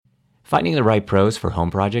Finding the right pros for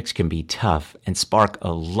home projects can be tough and spark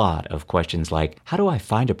a lot of questions like, how do I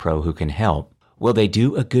find a pro who can help? Will they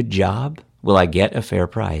do a good job? Will I get a fair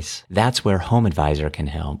price? That's where HomeAdvisor can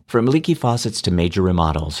help. From leaky faucets to major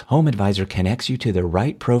remodels, HomeAdvisor connects you to the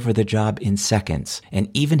right pro for the job in seconds and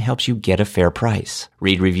even helps you get a fair price.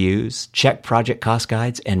 Read reviews, check project cost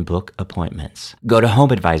guides, and book appointments. Go to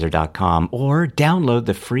HomeAdvisor.com or download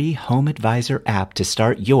the free HomeAdvisor app to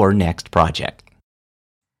start your next project.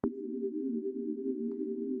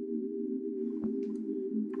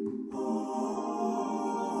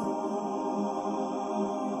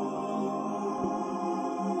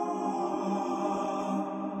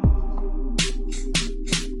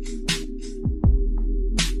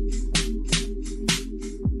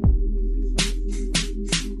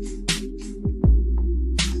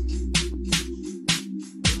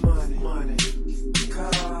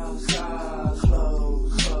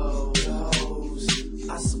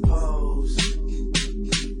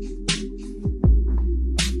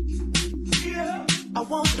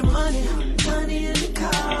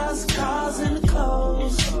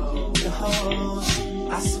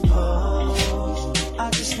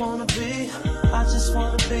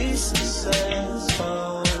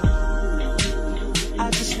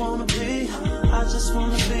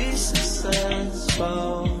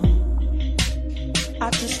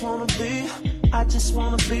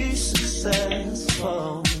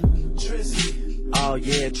 Oh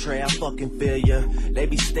yeah, Trey, I fucking feel ya. They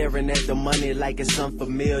be staring at the money like it's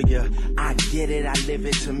unfamiliar. I get it, I live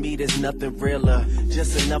it, to me there's nothing realer.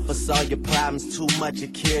 Just enough for all your problems, too much to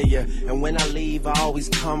kill ya. And when I leave, I always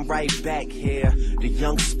come right back here. The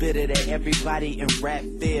young spitter that everybody in rap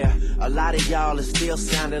fear. A lot of y'all are still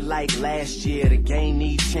sounding like last year. The game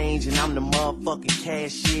needs change and I'm the motherfucking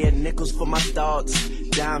cashier. Nickels for my thoughts,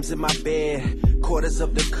 dimes in my bed. Quarters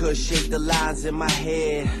of the kush, shake the lines in my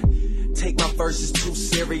head. Take my verses too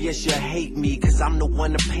serious, you hate me, cause I'm the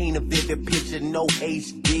one to paint a vivid picture, no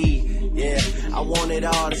HD. Yeah, I want it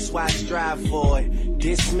all, that's why I strive for it.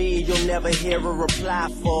 Diss me, you'll never hear a reply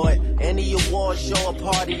for it. Any award show or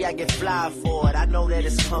party, I get fly for it. I know that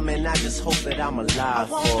it's coming, I just hope that I'm alive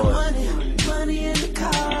for it. I want the money in the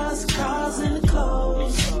cars in the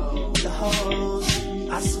clothes, the hoes,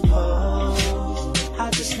 I suppose.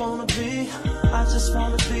 I just wanna be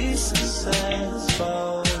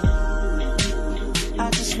successful. I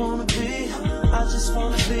just wanna be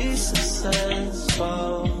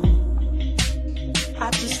successful. I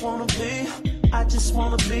just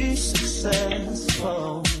wanna be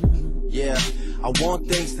successful. Yeah, I want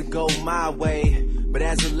things to go my way, but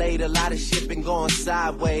as of late, a lot of shit been going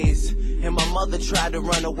sideways. And my mother tried to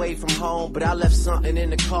run away from home, but I left something in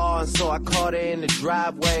the car, and so I caught her in the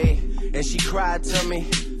driveway. And she cried to me,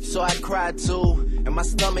 so I cried too. And my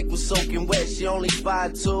stomach was soaking wet, she only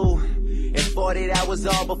 5'2". And 48 hours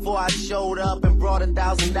all before I showed up and brought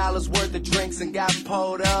 $1,000 worth of drinks and got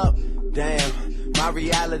pulled up. Damn, my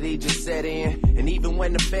reality just set in. And even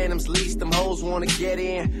when the phantoms least, them hoes wanna get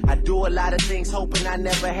in. I do a lot of things hoping I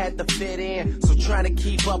never had to fit in. So trying to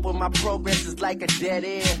keep up with my progress is like a dead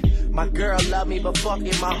end. My girl love me, but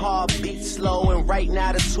fucking my heart beats slow. And right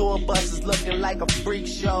now the tour bus is looking like a freak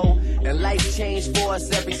show. And life changed for us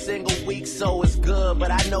every single week, so it's good.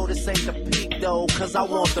 But I know this ain't the peak though, cause I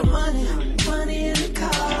want the money in the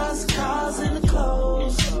cars in the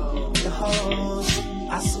clothes, the hoes,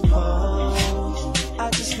 I suppose. I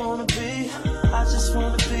just wanna be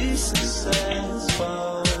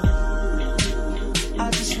successful. I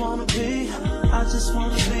just wanna be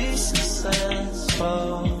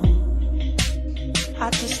successful. I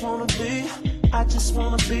just wanna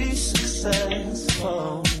be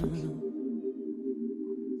successful.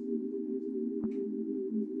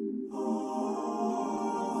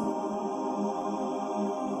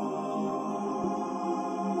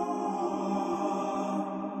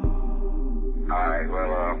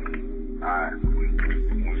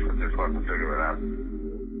 Just want to figure it out.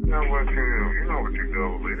 You know what you do,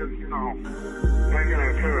 leaders, taking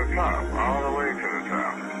it to the top, all the way to the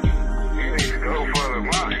top. You need to go for the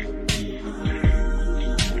money,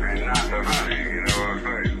 and not the honey, you know what I'm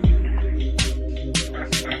saying?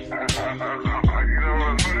 You know what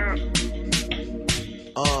I'm saying?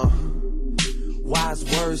 Wise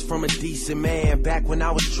words from a decent man, back when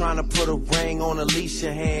I was trying to put a ring on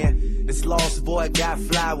Alicia's hand. This lost boy got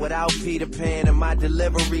fly without Peter Pan, and my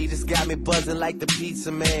delivery just got me buzzing like the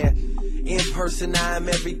pizza man. In person, I am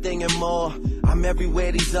everything and more. I'm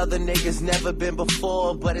everywhere these other niggas never been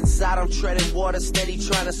before, but inside I'm treading water, steady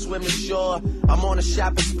trying to swim to shore. I'm on a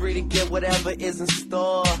shopping spree to get whatever is in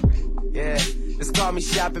store. Yeah, Just call me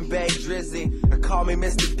shopping bag Drizzy. Or call me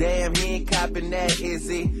Mr. Damn, he ain't copping that, is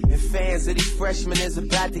he? And fans of these freshmen is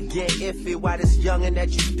about to get iffy. While this youngin' that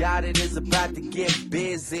you doubted is about to get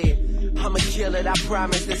busy. I'ma kill it, I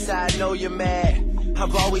promise, this how I know you're mad.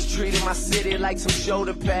 I've always treated my city like some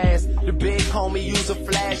shoulder pads. The big homie use a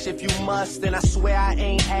flash if you must. And I swear I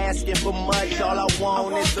ain't asking for much. All I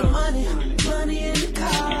want is the money. Money in the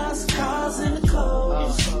cars, cars in the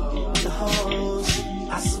clothes, the hoes,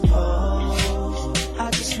 I suppose. I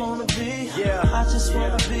just wanna be, I just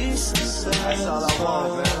wanna be successful. That's all I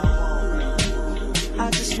want, man. I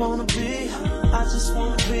just wanna be, I just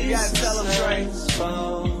wanna be. You gotta tell them straight.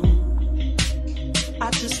 I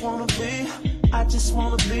just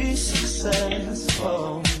wanna be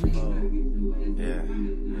successful. Yeah.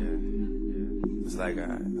 It's like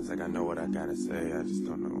I know what I gotta say. I just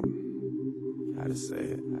don't know how to say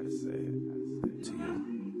it. To you.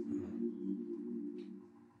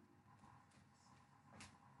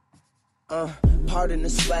 Pardon the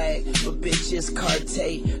swag, but bitch is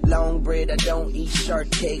Cartier. Long bread, I don't eat shark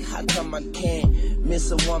cake. How come I can't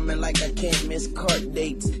miss a woman like I can't miss court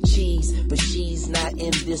dates? Cheese, but she's not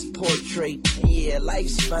in this portrait. Yeah,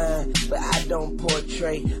 life's fine, but I don't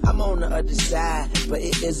portray. I'm on the other side, but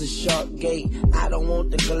it is a short gate. I don't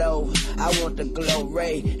want the glow, I want the glow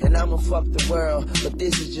ray. And I'ma fuck the world, but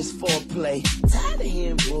this is just foreplay. Tired of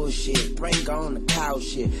hearing bullshit, bring on the cow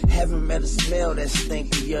shit. Haven't met a smell that's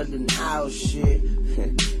stinkier than house shit.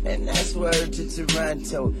 And that's word to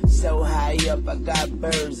Toronto. So high up, I got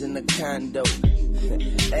birds in the condo.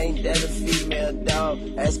 Ain't that a female dog?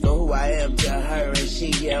 Ask her who I am to her and she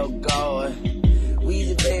yell God.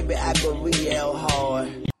 Weezy baby, I go real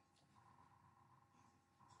hard.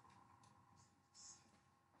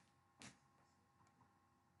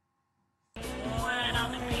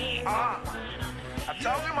 I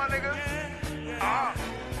told you, my nigga.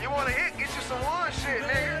 You wanna hit? Get you some one shit,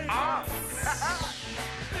 nigga.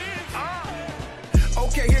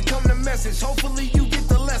 Okay, here come the message. Hopefully you get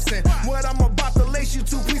the lesson. What I'm about to lace you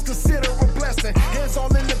to, please consider a blessing. Hands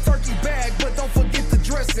all in the turkey bag, but don't forget the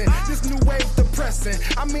dressing. This new wave depressing.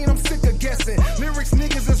 I mean, I'm sick of guessing. Lyrics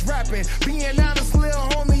niggas is rapping. Being honest, little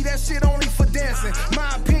homie, that shit only for dancing.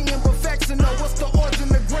 My opinion, perfection, though, what's the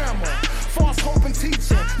origin of grammar? False hope and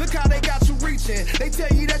teaching. Look how they got you reaching. They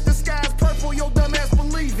tell you that the sky's purple, your dumb ass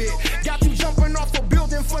believe it. Got you jumping off a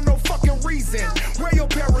building for no fucking reason. Wear your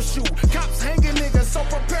parachute. Cops hanging niggas, so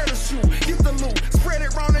prepare to shoot. Get the loot, spread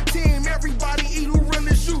it round the team. Everybody eat who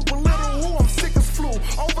really shoot. But little who, I'm sick as flu.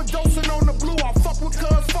 Overdosing on the blue. I fuck with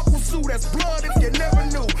cuz, fuck with Sue. That's blood if you never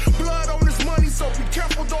knew. Blood on this money, so be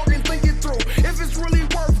careful, dog, and think it through. If it's really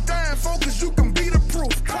worth dying, focus, you can be the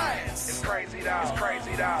proof. Class. It's crazy, dog. It's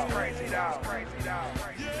crazy, dog. Crazy, dog. Crazy, dog.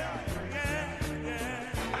 Crazy, dog.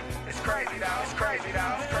 It's crazy, dog. It's crazy,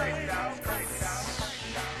 dog. It's crazy, dog. It's crazy, dog.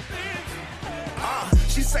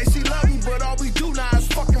 She say she love me, but all we do now is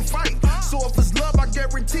fucking fight. So if it's love, I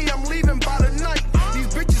guarantee I'm leaving by the night. These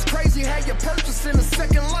bitches crazy, how you purchasing a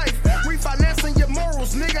second life. Refinancing your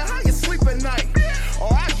morals, nigga, how you sleep at night? Oh,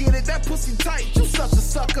 I get it, that pussy tight, you such a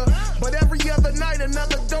sucker. But every other night,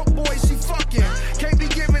 another dope boy she fucking. Can't be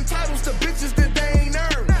giving titles to bitches that they ain't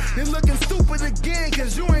earned. Then looking stupid again,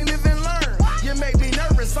 cause you ain't live and learn. You make me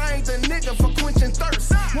nervous, I ain't the nigga for quenching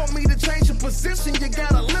thirst. Want me to change your position, you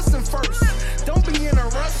gotta listen first. Don't be in a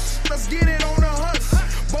rush, let's get it on the hush.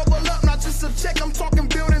 Bubble up, not just a check, I'm talking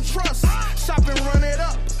building trust. Shop and run it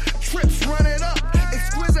up, trips run it up.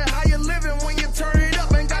 Exquisite how you living when you turn it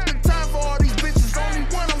up. Ain't got the time for all these bitches, only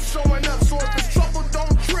one I'm showing up. So if it's trouble,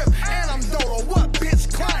 don't trip, and I'm Dodo, what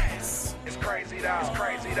bitch class? It's crazy dog, it's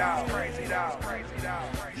crazy dog, crazy dog, crazy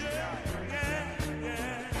dog, crazy dog.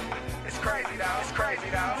 It's crazy dog, it's crazy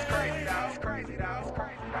dog, it's crazy dog, it's crazy dog, it's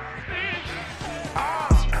crazy dog.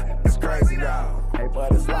 It's crazy dog. Hey,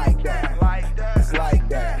 but it's like that. It's like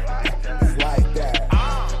that. It's like that.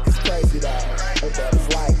 It's crazy dog. Hey, but it's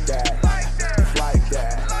like that. It's like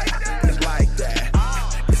that. It's like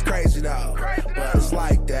that. It's crazy dog. But it's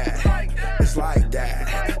like that. It's like that.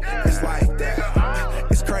 It's like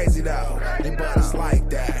that. It's crazy dog. Hey, but it's like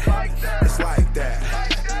that. It's like that.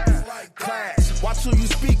 Class. Watch who you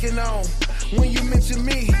speaking on when you mention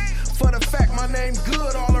me. For the fact my name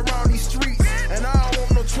good all around these streets. And I don't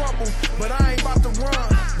want no trouble, but I ain't about to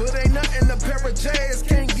run. But ain't nothing a pair of J's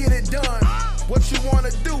can't get it done. What you wanna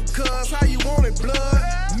do, cuz? How you want it, blood?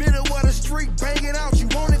 Middle of the street, bang it out, you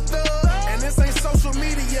want it, thug? And this ain't social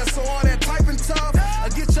media, so all that typing tough. I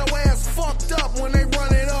get your ass fucked up when they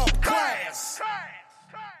run it up. Class.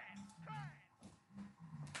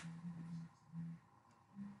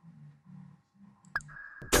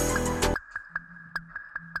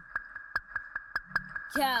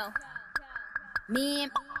 Yo.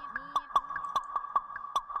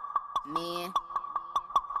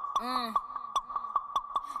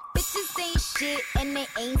 Bitches ain't shit and they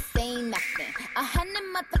ain't saying nothing. 100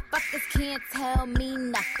 motherfuckers can't tell me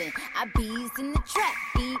nothing. I bees in the trap,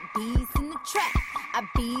 bees in the trap. I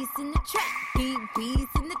bees in the trap, bees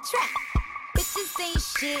in the trap. Bitches ain't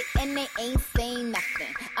shit and they ain't saying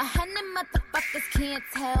nothing. 100 motherfuckers can't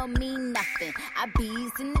tell me nothing. I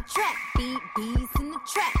bees in the trap, bees in the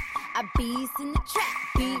trap. I bees in the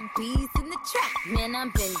trap, bees in the trap. Man, I'm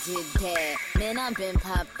been did that. Man, I'm been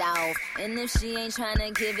popped off. And if she ain't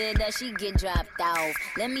tryna give it up, she get dropped off.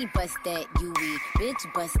 Let me bust that UE,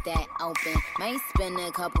 bitch, bust that open. Might spend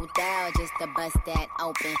a couple thou just to bust that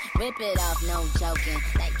open. Rip it off, no joking.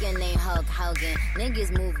 Like your name Hulk Hogan.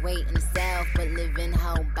 Niggas move weight in the south, but live in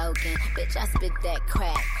Hoboken. Bitch, I spit that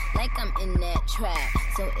crack like I'm in that trap.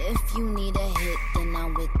 So if you need a hit, then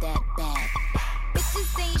I'm with that bag.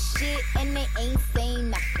 Bitches ain't shit and they ain't saying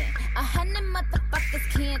nothing. 100 motherfuckers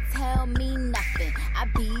can't tell me nothing. I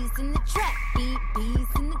bees in the trap, bees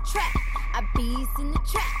in the trap. I bees in the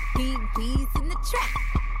trap, bees in the trap.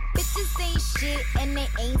 Bitches ain't shit and they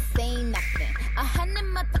ain't saying nothing. 100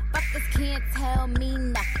 motherfuckers can't tell me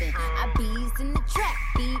nothing. I bees in the trap,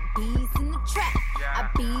 bees in the trap. I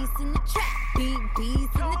bees in the trap, bees in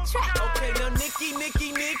the trap. Okay, now Nikki.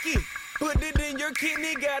 Put it in your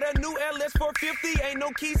kidney, got a new LS 450. Ain't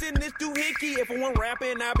no keys in this doohickey. If I want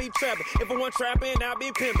rapping, I be trapping. If I want trapping, I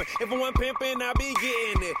be pimping. If I want pimping, I be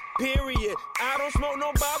getting it. Period. I don't smoke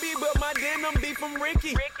no Bobby, but my denim be from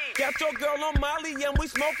Ricky. Got your girl on Molly, and we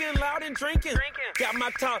smoking loud and drinking. Got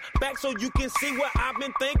my top back so you can see what I've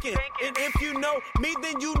been thinking. And if you know me,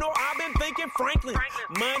 then you know I've been thinking Franklin.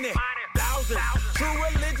 Money, thousands, true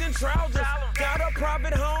religion trousers. Got a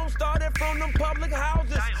private home, started from them public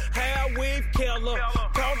houses. Hair weave killer,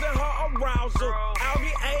 causing her arousal.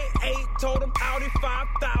 Audi A8, told him Audi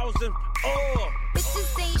 5000. Oh.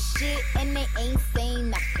 Bitches ain't shit and they ain't saying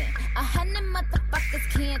nothing. 100 motherfuckers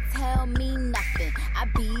can't tell me nothing. I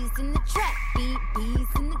bees in the trap, bees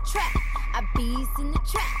in the trap. I bees in the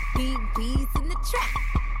trap, bees in the trap.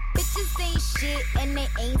 Bitches ain't shit and they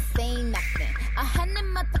ain't saying nothing. 100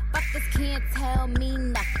 motherfuckers can't tell me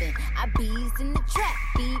nothing. I bees in the trap,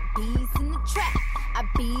 bees in the trap. I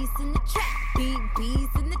bees in the trap, bees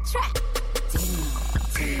in the trap.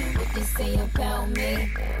 Damn, what they say about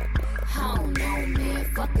me? I don't know, man.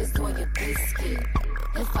 Fuck is on your biscuit.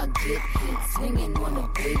 If I get hit, swinging on a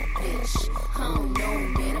big bitch. I don't know,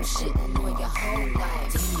 man. I'm shitting on your whole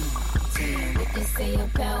life. Damn, what they say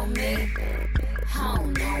about me? I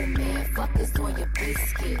don't know, man. Fuck is on your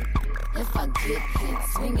biscuit. If I get hit,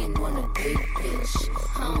 swinging on a big bitch.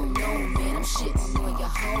 I don't know, man. I'm shitting on your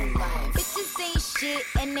whole life. Bitches ain't shit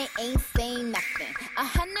and they ain't saying nothing.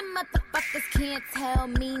 100 motherfuckers can't tell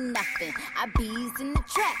me nothing. I bees in the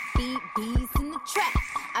trap, bees in the trap.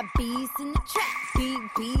 I bees in the trap,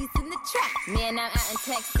 bees in the trap. Man, I'm out in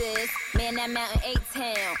Texas. Man, I'm out in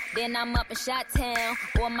A-Town. Then I'm up in Chi-Town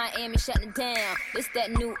or Miami shutting down. It's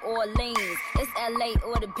that New Orleans. It's LA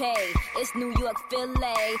or the Bay. It's New York,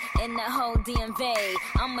 Philly, and the whole DMV.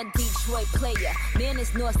 I'm a Detroit player. Man,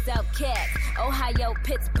 it's North-South Cats. Ohio,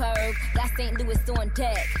 Pittsburgh. Got St. Louis on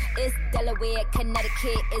deck. It's Delaware,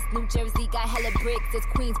 Connecticut. It's New Jersey. Got hella bricks. It's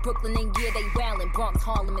Queens, Brooklyn, and yeah, they rallying. Bronx,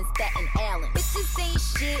 Harlem, and Staten Island. Bitches ain't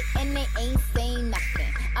shit and they ain't saying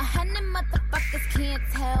nothing. 100 motherfuckers can't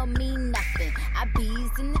tell me nothing. I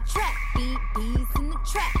bees in the trap, bees in the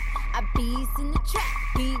trap. I bees in the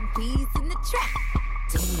trap, bees in the trap.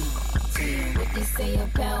 Damn, what they say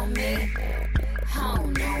about me? I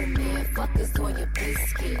don't know, man. Fuck is on your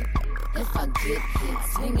biscuit. If I get hit,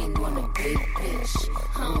 swinging on a big bitch.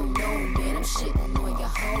 I don't know, man. I'm shitting on your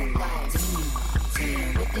whole life.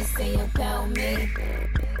 Damn, what they say about me?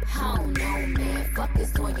 I don't know, man. Fuck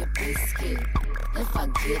is on your biscuit. If I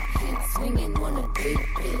get hit, swinging on a big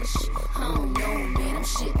bitch. I don't know, man. I'm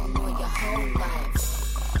shitting on your whole life.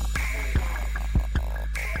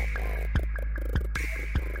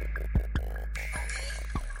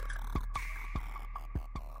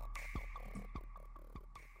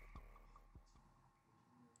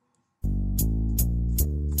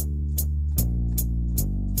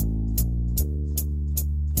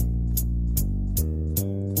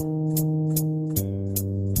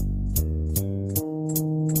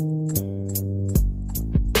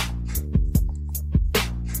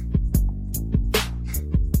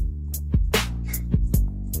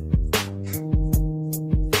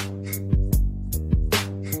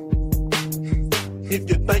 If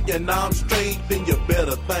you're thinking I'm straight, then you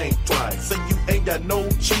better think twice. Say you ain't got no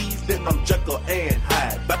cheese, then I'm Jekyll and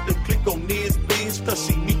Hyde. About to click on this bitch, cause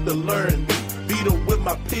she need to learn me. Be the whip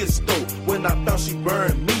my pistol. When I found she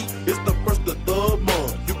burned me, it's the first of the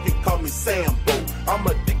month. You can call me Sambo.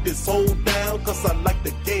 I'ma dig this hole down, cause I like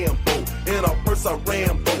to gamble. In a purse I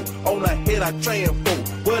Rambo, on a head I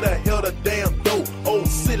trampo. Where the hell the damn dope? Oh,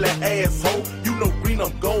 silly asshole, you know green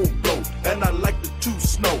I'm gon' blow. And I like the two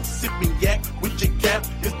snow, sipping yak with your cap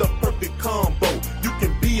is the perfect combo. You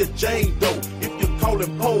can be a Jane Doe, if you call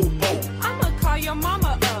him Popo. I'ma call your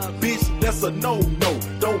mama up. Bitch, that's a no-no,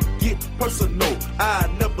 don't get personal, I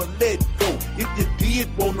never let go. If you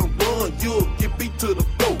did wanna run, you'll get beat to the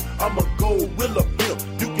floor. I'm a gorilla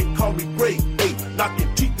pimp, you can call me Great Eight.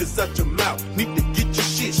 Knocking teeth out your mouth, need to get your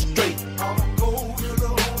shit straight. I'm a gorilla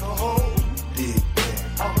on the hoe. Dig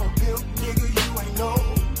that. I'm a pimp nigga, you ain't know.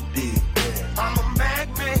 Dig that. I'm a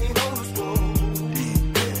Mac man on the stove.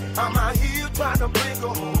 Dig that. I'm out here trying to break a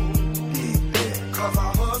hole. Dig that. Cause I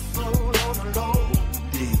hustle on the low.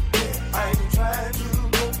 Dig that. I ain't trying to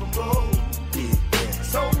go for gold. Dig that.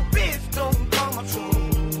 So bitch, don't come a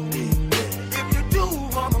troll. Dig that. If you do,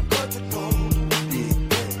 I'ma cut your throat. Dig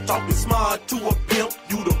that. Talking smart to a pimp,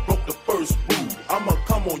 you done broke the first rule. I'ma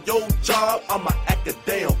come on your job, I'ma act a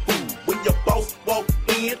damn fool. When your boss walk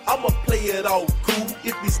in, I'ma play it all cool.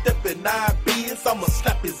 If he step in our biz, I'ma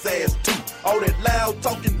slap his ass too. All that loud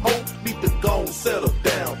talking hoe need to go and settle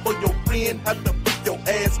down. For your friend, have to pick your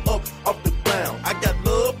ass up off the ground. I got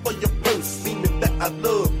love for your purse, meaning that I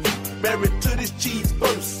love you. Married to this cheese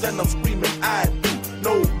purse, and I'm screaming I do.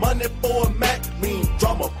 No money for a Mac, mean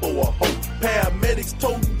drama for a hoe. Paramedics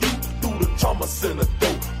told you through the trauma center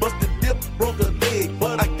door. Busted dip, broke a leg,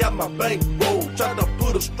 but I got my bankroll. Tried to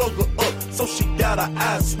put a struggle up, so she got her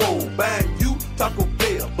eyes swole. Buying you Taco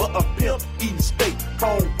Bell, but a pimp eating steak.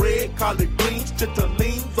 Cornbread, collard greens,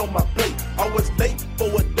 chitterlings on my plate. Always late for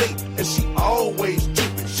a date, and she always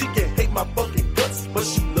tripping. She can hate my fucking guts, but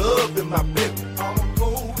she loving my pimpin'. I'm a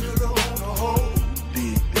gorilla on the hoe.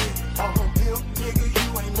 Dig that. I'm a pimp nigga,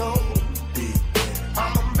 you ain't know. Dig that.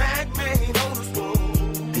 I'm a Mac man on the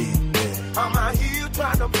stove. Dig that. I'm out here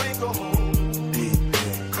trying to break a hole. Dig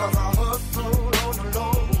that. Cause I hustle on the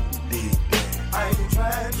low. Dig that. I ain't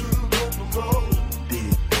trying to go for gold.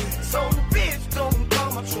 Dig that. So bitch, don't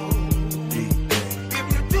come a troll. Dig that. If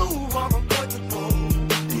you do, I'ma cut your throat.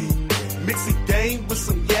 Dig that. Mixing game with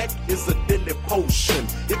some yak is a deadly potion.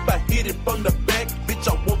 If I hit it from the back, bitch,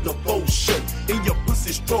 I want devotion. In your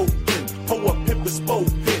pussy stroking, hoe a pimp is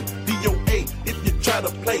spoken. DOA, if you try to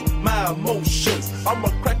play my emotions, I'ma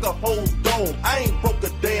crack a whole dome. I ain't broke a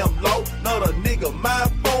damn law, not a nigga my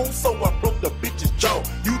phone, so I broke the bitch's jaw.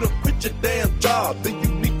 You done quit your damn job, then you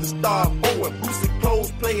need to start owing. Brucey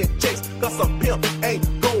clothes playing checks, cause a pimp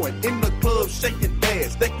ain't going in the club shaking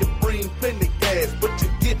ass. They can bring plenty gas, but you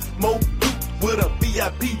get more loot with a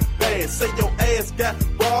VIP pass. Say your ass got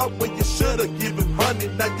robbed when you should've given honey.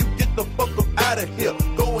 Now you get the fuck up out of here,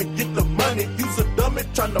 go and get the money. Use a dummy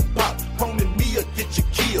tryna pop, cloning me or get you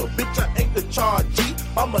killed. Bitch, I ain't the charge G,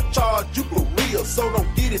 I'ma charge you for real, so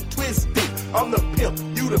don't get it twisted. I'm the pimp,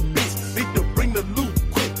 you the bitch, need to bring the loot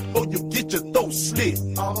quick, or you get your throat slit.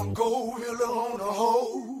 I'm a gorilla on the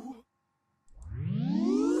hoe.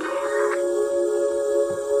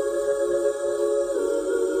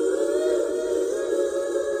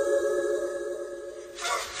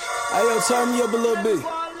 Hey, yo, turn me up a little bit.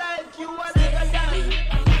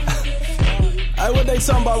 Hey, what they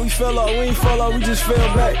talking about? We fell off. We ain't fell off. We just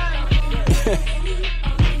fell back.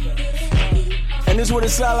 And this what it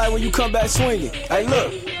sound like when you come back swinging. Hey,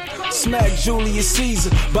 look. Smack Julius Caesar,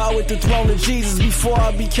 bow at the throne of Jesus. Before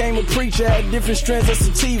I became a preacher, had different strands of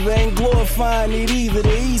sativa. Ain't glorifying it either.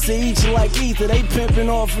 The East eating like ether. They pimping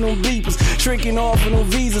off of them beepers, tricking off of them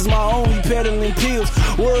visas. My only peddling pills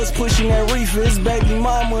was pushing that reefer. His baby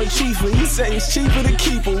mama a chiefer. He say it's cheaper to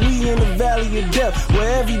keep her. We in the valley of death,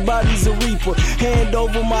 where everybody's a reaper. Hand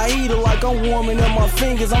over my heater like I'm warming up my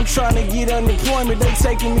fingers. I'm trying to get unemployment. They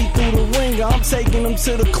taking me through the ringer. I'm taking them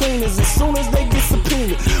to the cleaners as soon as they get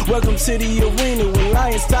subpoenaed. Welcome to the arena with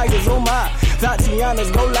lions, tigers, oh my.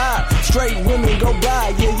 Tatianas go live, straight women go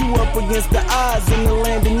by. Yeah, you up against the odds in the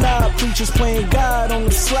land of Nod. Preachers playing God on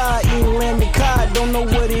the slide, eating lamb and cod. Don't know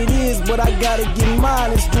what it is, but I gotta get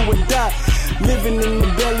mine. It's do or die. Living in the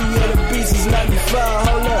belly of the beast is 95.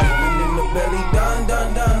 Hold up. Living in the belly, dun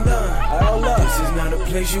dun dun dun. Hold up. This is not a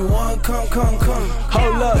place you want. Come.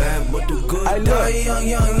 Hold up. Bad but the good. I Die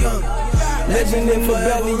young. Living in the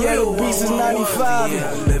belly of the beast is 95.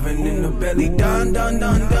 Yeah, living in the belly, dun dun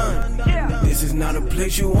dun dun. This is not a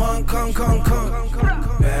place you want. Come.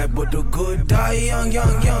 Bad but the good. Die young.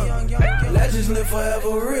 Legends live forever,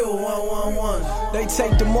 real 111. They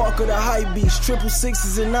take the mark of the hype beast,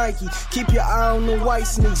 666s and Nike. Keep your eye on the white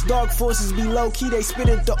sneaks. Dark forces be low key, they spit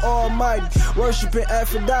at the Almighty. Worshipping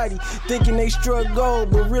Aphrodite, thinking they struck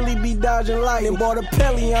gold, but really be dodging lightning. Bought a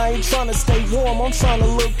Pelly, I ain't tryna stay warm, I'm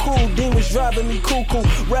tryna look cool. Demons driving me cuckoo.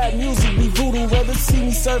 Rap music be voodoo, rather see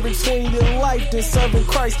me serving 20 to life than serving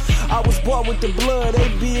Christ. I was bought with the blood,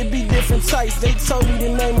 it be different types. They told me the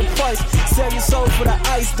name of price. Sell your soul for the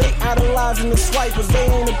ice, they idolizing the swipers. They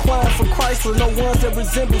ain't applying for Chrysler, no ones that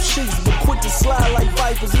resemble sheets, but quick to slide like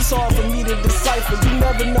vipers. It's hard for me to decipher. You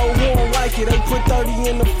never know who don't like it. They put 30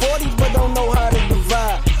 in the 40s, but don't know how to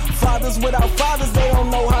divide. Fathers without fathers, they don't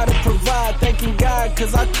know how to provide. Thanking God,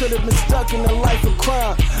 cause I could have been stuck in a life of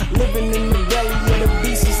crime. Living in the belly of the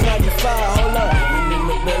beast since 95. Hold up. Living in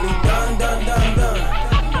the belly, dun, dun, dun, dun.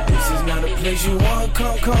 This is not a place you want,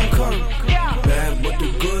 come. Bad but the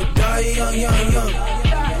good die young.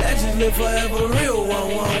 Legends live forever, real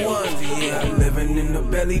 111. Yeah, living in the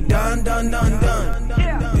belly, dun.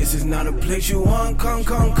 This is not a place you want, come.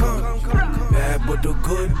 Bad but the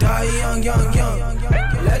good die young.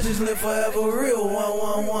 Legends live forever, real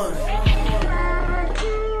 111.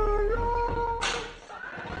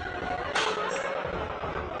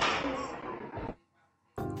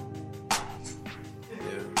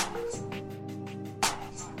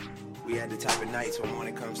 We had the type of nights when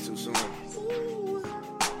morning comes too soon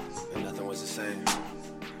and nothing was the same.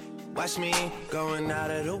 Watch me going out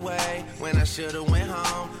of the way when I should've went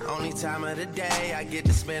home. Only time of the day I get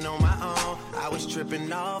to spend on my own. I was tripping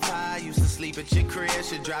off high, used to sleep at your crib.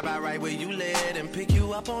 Should drive out right where you live and pick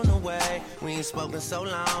you up on the way. We ain't spoken so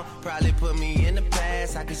long, probably put me in the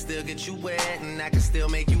past. I can still get you wet and I can still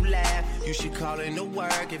make you laugh. You should call in to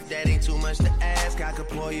work if that ain't too much to ask. I could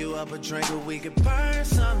pour you up a drink or we could burn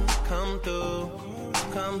something. Come through.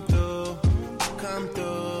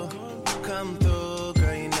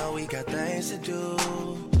 Girl, you know we got things to do.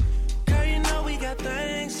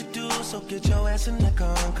 So get your ass in the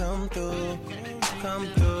car and come through.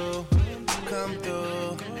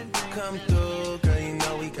 Girl, you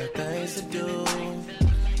know we got things to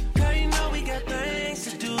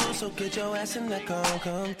do. So get your ass in the car and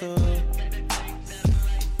come through.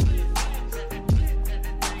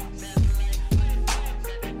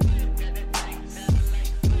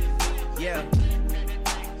 Yeah.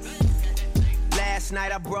 Last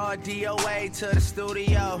night I brought DOA to the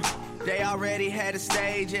studio. They already had a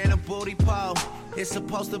stage and a booty pole. It's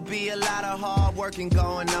supposed to be a lot of hard working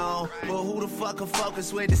going on. But who the fuck can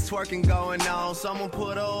focus with this twerking going on? Someone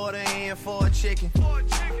put an order in for a chicken.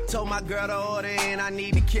 Told my girl to order in, I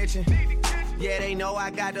need the kitchen. Yeah, they know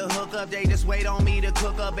I got the hook up, they just wait on me to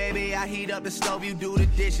cook up, baby. I heat up the stove, you do the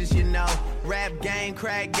dishes, you know. Rap game,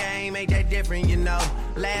 crack game, ain't that different, you know.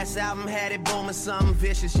 Last album had it booming, something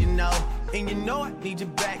vicious, you know. And you know I need you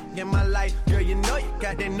back in my life. Girl, you know you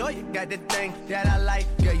got that thing that I like.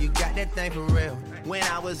 Girl, you got that thing for real. When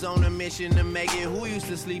I was on a mission to make it, who used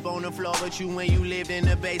to sleep on the floor but you when you lived in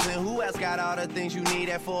the basement? Who else got all the things you need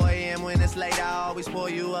at 4 a.m. when it's late? I always pour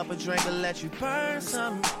you up a drink to let you burn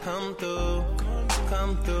something. Come through.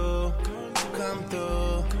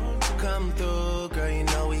 Girl, you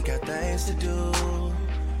know we got things to do.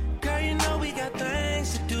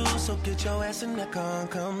 So get your ass in the car and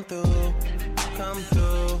come through. Girl,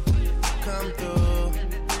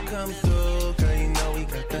 you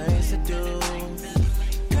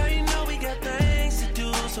know we got things to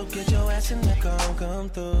do. So get your ass in the car and come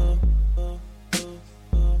through.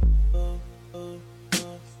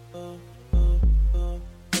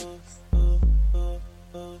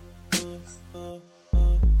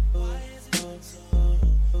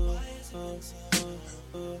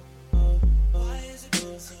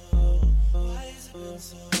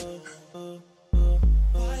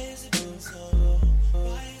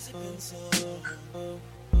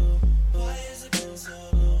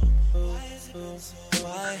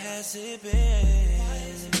 Why has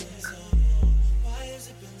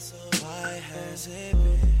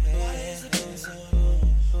it been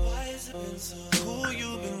so? Who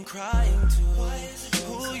you been crying to?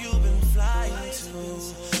 Who you been flying to?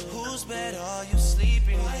 Whose bed are you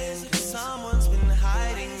sleeping in? 'Cause someone's been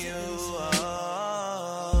hiding you.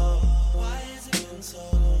 Why has it been so?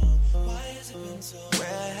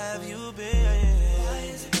 Where have you been? Why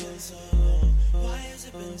has it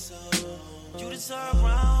been so? You deserve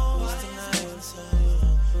rounds tonight.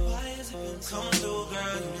 Come through,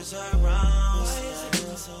 girl, you deserve rounds tonight.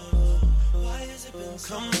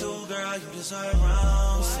 Come through, girl, you deserve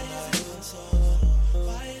rounds tonight.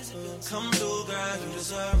 Come through, girl, you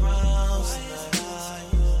deserve rounds tonight.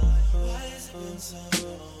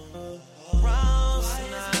 Rounds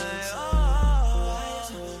tonight. Oh,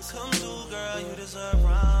 come through, girl, you deserve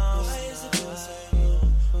rounds. Why has it been so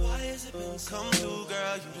long? Why has it been so long? Come through,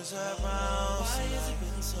 girl, you deserve rounds. Why has it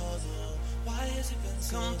been so long? Why has it been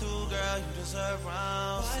so long? Come through, girl, you deserve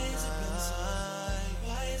rounds. Why has it been so long?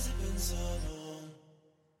 Why has it been so long?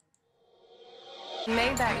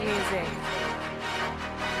 Made that music.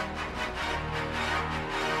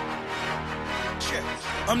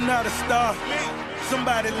 I'm not a star.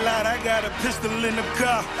 Somebody lied, I got a pistol in the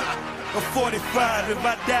car. A 45, if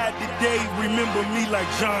I died today, remember me like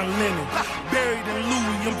John Lennon. Buried in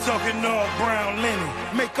Louis, I'm talking all brown linen.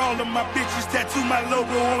 Make all of my bitches tattoo my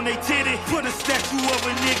logo on they titty. Put a statue of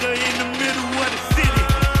a nigga in the middle of the city.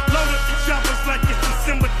 Load up the choppers like it's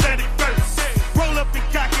December 31st. Roll up and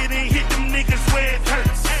cock it and hit them niggas where it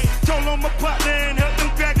hurts. Told on my partner and help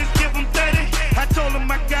them crackers give them 30. I told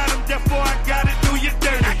him I got him, therefore I gotta do you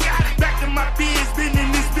dirty. Back to my biz, been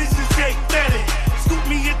in these bitches, they 30. Scoop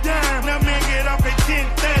me a dime, now man get off at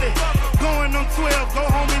 10:30. Going on 12, go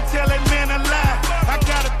home and tell that man a lie. I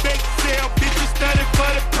got a bake sale, bitches 30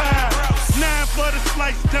 for the pie. 9 for the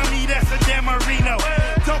slice dummy, that's a damn Marino.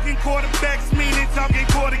 Talking quarterbacks, meaning talking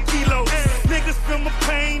quarter kilos. Niggas feel my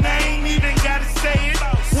pain, I ain't even gotta say it.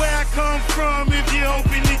 Where I come from, if you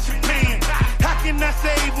open it, you paying. How can I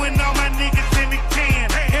save when all my niggas in the can?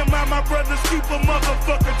 Am I my brother's keeper,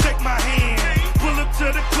 motherfucker, take my hand. Pull up to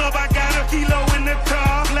the club, I got a kilo in the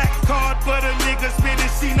car. Black card for the niggas,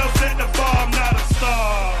 Mendocinos at the bar. I'm not a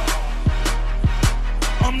star.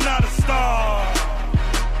 I'm not a star.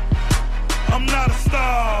 I'm not a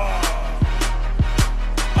star.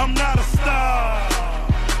 I'm not a star.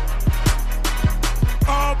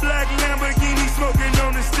 All black Lamborghini smoking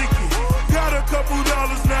on the sticky. Got a couple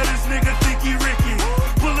dollars, now this nigga think he Ricky.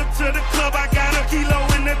 Pull up to the club, I got a kilo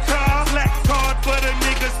in the car. Black card for the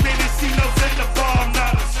niggas, Mendocinos at the bar. I'm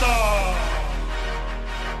not a star.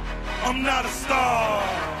 I'm not a star.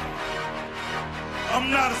 I'm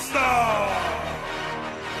not a star.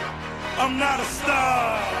 I'm not a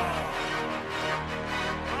star.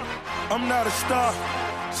 I'm not a star.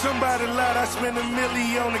 Somebody lied, I spent $1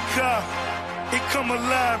 million on the car. It come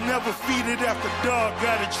alive, never feed it after dark.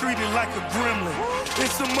 Gotta treat it like a gremlin.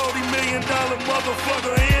 It's a multi-million-dollar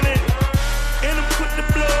motherfucker in it. And I'm quick to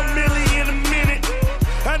blow $1 million in a minute.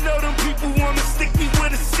 I know them people wanna stick me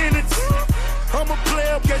with a sentence. I'm a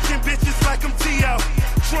player catching bitches like I'm T.O.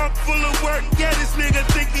 Trunk full of work, yeah, this nigga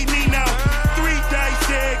think he Nino. 3 dice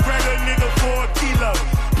head, grab a nigga for a kilo.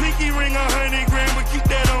 Pinky ring 100 grand, but keep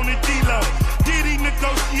that on the D-Lo. Diddy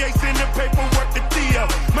negotiates in the paperwork to Theo.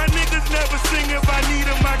 My niggas never sing, if I need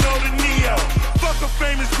him, I go to Neo. Fuck a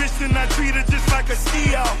famous bitch and I treat her just like a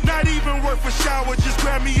CEO. Not even worth a shower, just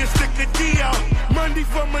grab me a stick of Dio. Monday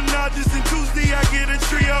for menages and Tuesday I get a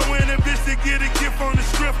trio. And a bitch to get a gift on the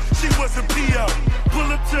strip, she was a P.O. Pull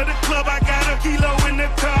up to the club, I got a kilo in the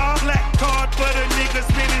car. Black card for the niggas,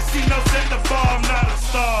 Mendocinos at the bar. I'm not a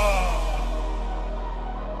star.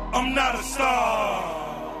 I'm not a star.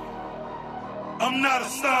 I'm not a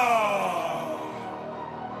star.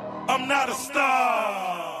 I'm not a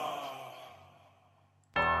star.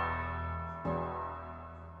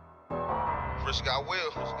 Rich got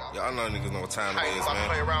will. Y'all know niggas know what time it is, man.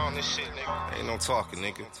 Play around this shit, nigga. Ain't no talking,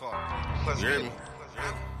 nigga. You hear me?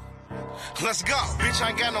 Let's go. Bitch, I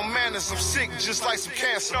ain't got no manners. I'm sick just like some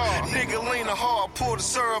cancer. Nigga lean hard, pour the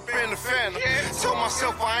syrup in the phantom. Told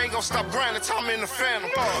myself I ain't gonna stop grinding till I'm in the phantom.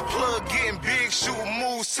 Plug getting big, shooting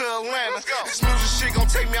moves to Atlanta. This music shit gon'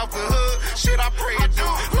 take me out the hood. Shit, I pray it do.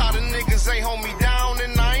 A lot of niggas ain't hold me down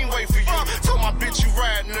and I ain't wait for you. Told my bitch you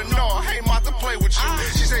riding the north. Ain't about to play with you.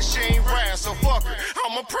 She said she ain't ride, so fuck her.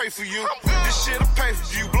 I'ma pray for you. This shit'll pay for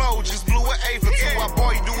you. Blow just blew an A for 2. My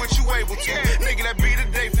boy, you do what you able to. Nigga, that be the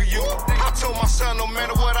day for you. I told my son, no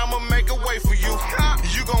matter what, I'ma make a way for you.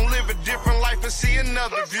 You gon' live a different life and see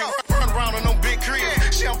another view. Run around in them big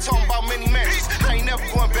cribs. Shit, I'm talking about many matches. I ain't never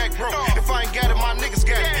going back broke. If I ain't got it, my niggas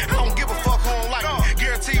got it. I don't give a fuck who don't like me.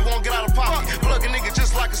 Guarantee you won't get out of pocket. Plug a nigga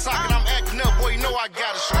just like a socket. I'm acting up, boy, you know I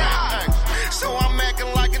got a strap. So I'm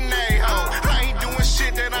acting like an a-hole. I ain't doing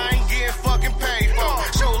shit that I ain't getting fucking paid for.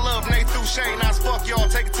 Show love, Nate through Shane. Nice fuck y'all,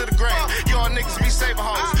 take it to the grave. Y'all niggas be saving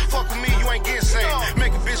hoes. Fuck with me, you ain't getting saved.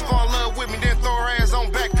 Make a bitch fall in love with me, then throw her ass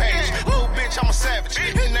on back page. Little bitch, I'm a savage.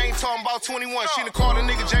 And they ain't talking about 21. She done called a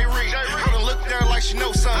nigga J. Reed. I done looked at her like she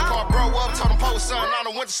know something. Called bro up, told him post something. I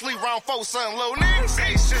done went to sleep round 4 something. Little nigga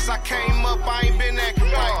say since I came up, I ain't been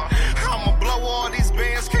acting right. I'ma blow all these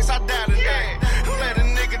bands case I die today. Let a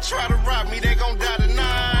nigga try to rob me, they gon' die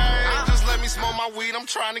tonight. Just let me smoke my weed, I'm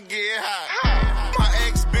trying to get high. My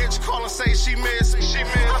ex bitch call and say she miss me.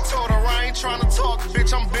 I told her I ain't trying to talk,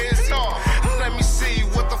 bitch, I'm busy. Let me see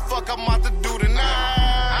what the fuck I'm about to do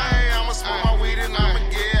tonight. I'ma smoke my weed and I'ma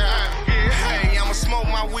get high.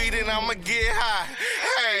 my weed and I'ma get high.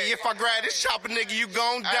 Hey, if I grab this chopper, nigga, you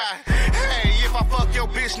gon' die. Hey, if I fuck your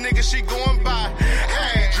bitch, nigga, she going by.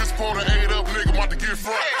 Hey, just pull the 8 up, nigga, about to get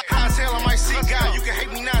fried. High tail, I might see God. You can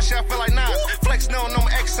hate me now, shit, I feel like Nas. Flexing on them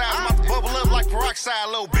X-size, I'm about to bubble up like peroxide,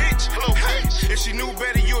 little bitch. Hey, if she knew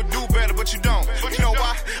better, you'd do better, but you don't. You know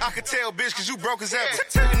why? I could tell, bitch, cause you broke as ever.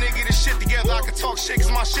 Tell a nigga this shit together, I can talk shit,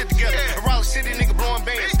 cause my shit together. A Raleigh City nigga blowing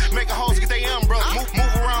bands, making hoes get they umbrella.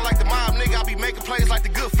 Move around like the mob, nigga, I be making plays like the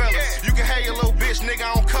good fellas. You can hate your little bitch, nigga,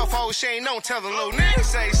 I don't cuff hoes, she ain't no tether, little nigga.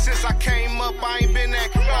 Say, since I came up, I ain't been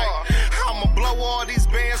acting right. I'ma blow all these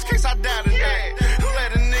bands, case I die tonight.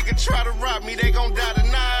 Let a nigga try to rob me, they gon' die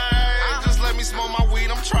tonight. Just let me smoke my weed,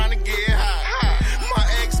 I'm trying to get high. My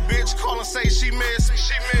ex-bitch call and say she miss me.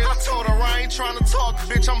 I told her I ain't trying to talk,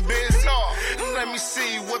 bitch, I'm busy. Let me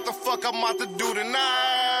see what the fuck I'm about to do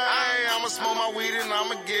tonight. I'ma smoke my weed and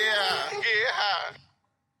I'ma get high.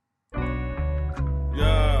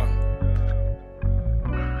 Yeah.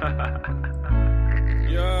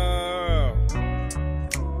 Yeah.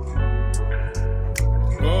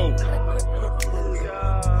 Go.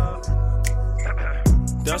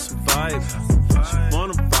 That's a vibe. She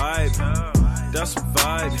wanna vibe. That's a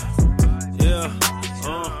vibe. Yeah.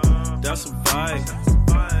 That's a vibe.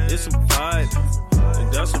 It's a vibe. And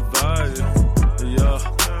that's a vibe. Yeah.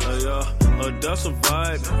 That's a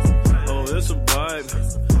vibe. Oh, it's a vibe.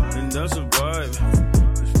 And that's a vibe.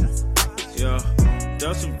 Yeah.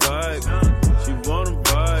 That's a vibe. She wanna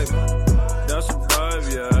vibe. That's a vibe.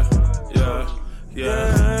 Yeah.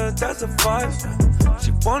 Yeah, that's a vibe.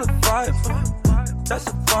 She wanna vibe. That's a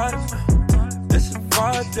vibe. It's a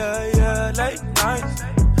vibe, yeah. Late night.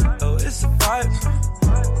 Oh, it's a vibe.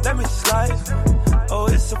 Let me slide. Oh,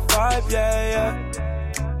 it's a vibe, yeah.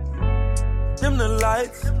 Dim the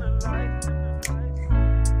lights.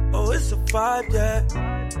 Oh, it's a vibe, yeah.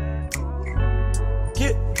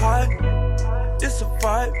 Get high. It's a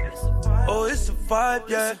vibe. Oh, it's a vibe,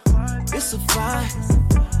 yeah. It's a vibe.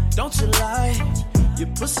 Don't you lie. Your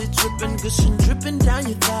pussy dripping, gushing, dripping down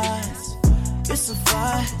your thighs. It's a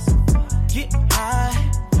vibe. Get high.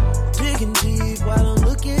 Digging deep while I'm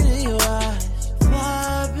looking in your eyes.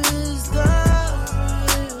 Vibe is the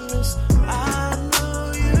realest. I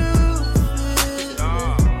know you feel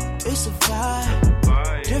it. It's a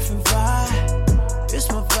vibe. Different vibe. It's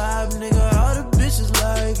my vibe, nigga. All the bitches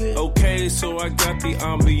like it. Okay, so I got the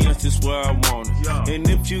ambience just where I want it. And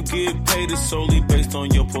if you get paid, it's solely based on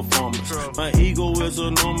your performance. My ego is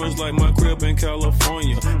enormous like my crib in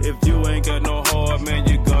California. If you ain't got no heart, man,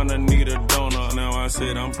 you're gonna need a donor. Now I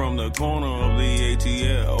said I'm from the corner of the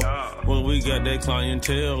ATL. Well, we got that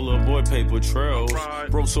clientele, avoid paper trails.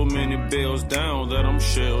 Broke so many bills down that I'm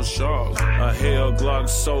shell shocked. A hell Glock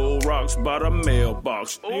sold rocks by the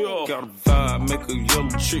mailbox. Got a vibe, make a yellow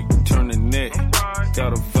chick turn the neck.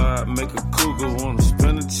 Got a vibe, make a cougar wanna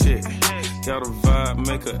spin a check. Got a vibe,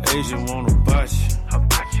 make a Asian wanna botch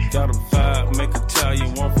you. Got a vibe, make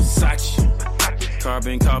Italian want Versace.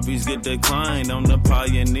 Carbon copies get declined, I'm the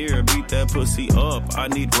pioneer. Beat that pussy up, I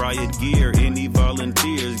need riot gear. Any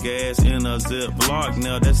volunteers, gas in a zip block.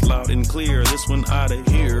 Now that's loud and clear, this one out of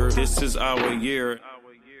here. This is our year.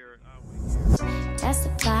 That's a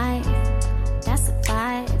vibe, that's a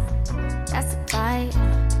vibe, that's a vibe.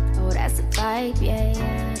 Oh, that's a vibe, yeah,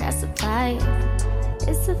 that's a vibe.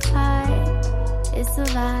 It's a vibe, it's a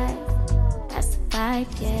vibe. That's a vibe,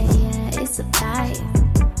 yeah, it's a vibe.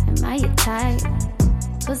 Am I your type?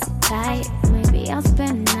 Pussy tight, maybe I'll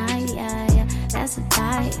spend the night, yeah. That's a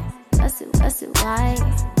vibe, what's it, why?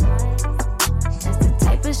 That's the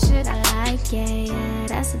type of shit I like, yeah.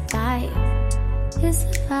 That's a vibe, it's a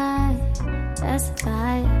vibe. That's a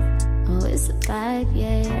vibe, oh, it's a vibe,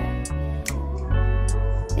 yeah.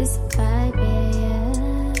 It's a vibe, yeah.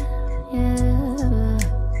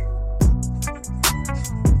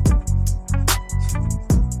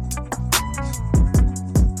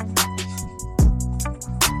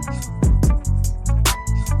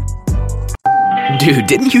 Dude,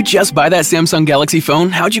 didn't you just buy that Samsung Galaxy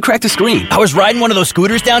phone? How'd you crack the screen? I was riding one of those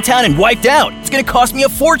scooters downtown and wiped out. It's gonna cost me a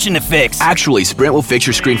fortune to fix. Actually, Sprint will fix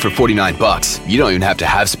your screen for $49. You don't even have to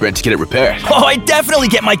have Sprint to get it repaired. Oh, I'd definitely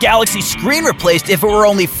get my Galaxy screen replaced if it were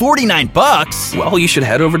only $49. Well, you should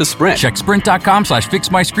head over to Sprint. Check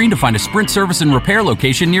sprint.com/fixmyscreen to find a Sprint service and repair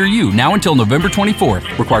location near you, now until November 24th.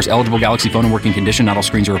 Requires eligible Galaxy phone in working condition. Not all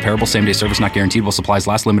screens are repairable. Same-day service not guaranteed while supplies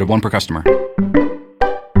last. Limited one per customer.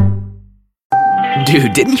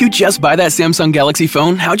 Dude, didn't you just buy that Samsung Galaxy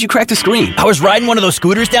phone? How'd you crack the screen? I was riding one of those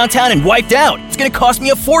scooters downtown and wiped out. It's gonna cost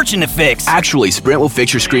me a fortune to fix. Actually, Sprint will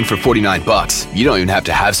fix your screen for $49. You don't even have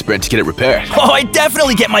to have Sprint to get it repaired. Oh, I'd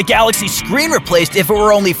definitely get my Galaxy screen replaced if it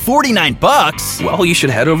were only $49. Well, you should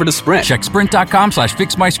head over to Sprint. Check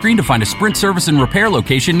sprint.com/fixmyscreen to find a Sprint service and repair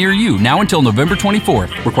location near you, now until November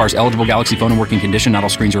 24th. Requires eligible Galaxy phone and working condition. Not all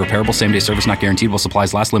screens are repairable. Same day service not guaranteed while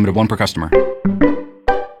supplies last. Limited one per customer.